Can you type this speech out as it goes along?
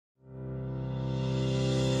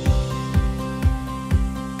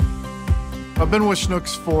I've been with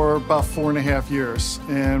Schnucks for about 4.5 years,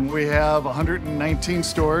 and we have 119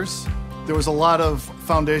 stores. There was a lot of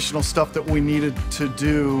foundational stuff that we needed to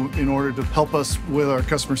do in order to help us with our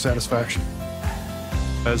customer satisfaction.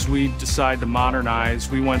 As we decided to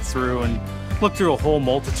modernize, we went through and looked through a whole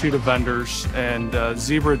multitude of vendors, and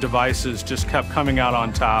Zebra devices just kept coming out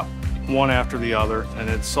on top, one after the other.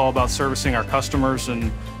 And it's all about servicing our customers,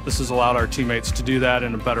 and this has allowed our teammates to do that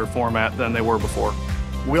in a better format than they were before.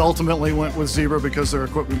 We ultimately went with Zebra because their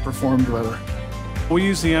equipment performed better. We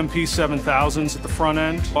use the MP7000s at the front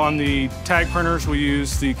end. On the tag printers, we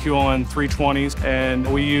use the QLN 320s, and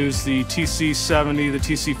we use the TC70, the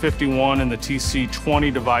TC51, and the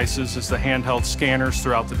TC20 devices as the handheld scanners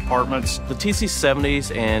throughout the departments. The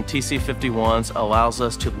TC70s and TC51s allows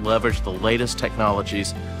us to leverage the latest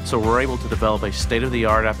technologies, so we're able to develop a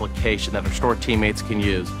state-of-the-art application that our store teammates can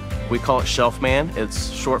use. We call it ShelfMan.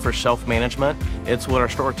 It's short for shelf management. It's what our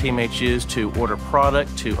store teammates use to order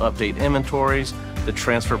product, to update inventories, to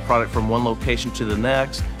transfer product from one location to the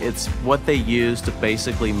next. It's what they use to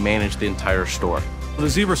basically manage the entire store. The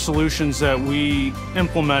Zebra solutions that we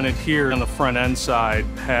implemented here on the front end side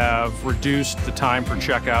have reduced the time for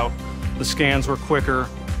checkout. The scans were quicker,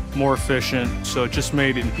 more efficient, so it just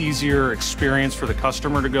made an easier experience for the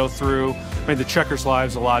customer to go through, made the checkers'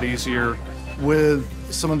 lives a lot easier. With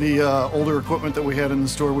some of the older equipment that we had in the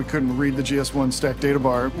store, we couldn't read the GS1 stack data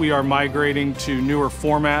bar. We are migrating to newer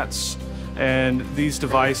formats, and these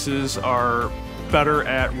devices are better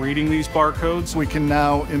at reading these barcodes. We can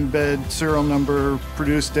now embed serial number,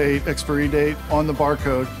 produce date, expiry date on the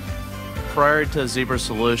barcode. Prior to Zebra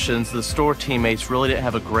Solutions, the store teammates really didn't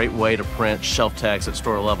have a great way to print shelf tags at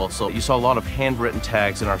store level, so you saw a lot of handwritten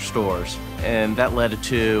tags in our stores, and that led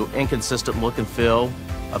to inconsistent look and feel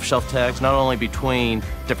of shelf tags, not only between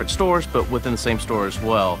different stores, but within the same store as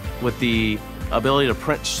well. With the ability to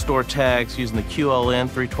print store tags using the QLN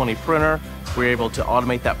 320 printer, we're able to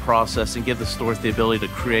automate that process and give the stores the ability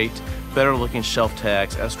to create better looking shelf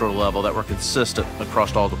tags at store level that were consistent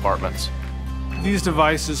across all departments. These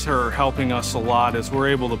devices are helping us a lot as we're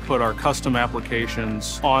able to put our custom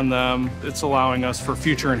applications on them. It's allowing us for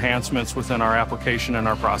future enhancements within our application and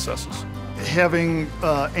our processes. Having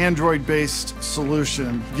an Android-based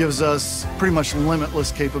solution gives us pretty much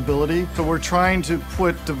limitless capability. So we're trying to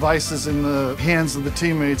put devices in the hands of the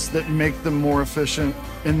teammates that make them more efficient,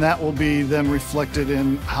 and that will be then reflected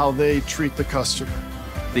in how they treat the customer.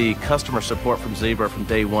 The customer support from Zebra from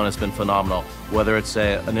day one has been phenomenal. Whether it's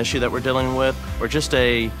an issue that we're dealing with or just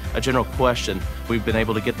a general question, we've been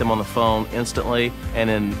able to get them on the phone instantly, and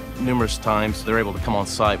in numerous times they're able to come on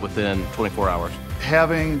site within 24 hours.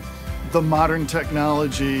 Having the modern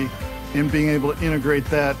technology and being able to integrate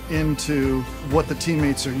that into what the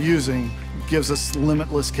teammates are using gives us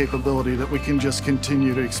limitless capability that we can just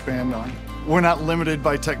continue to expand on. We're not limited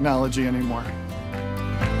by technology anymore.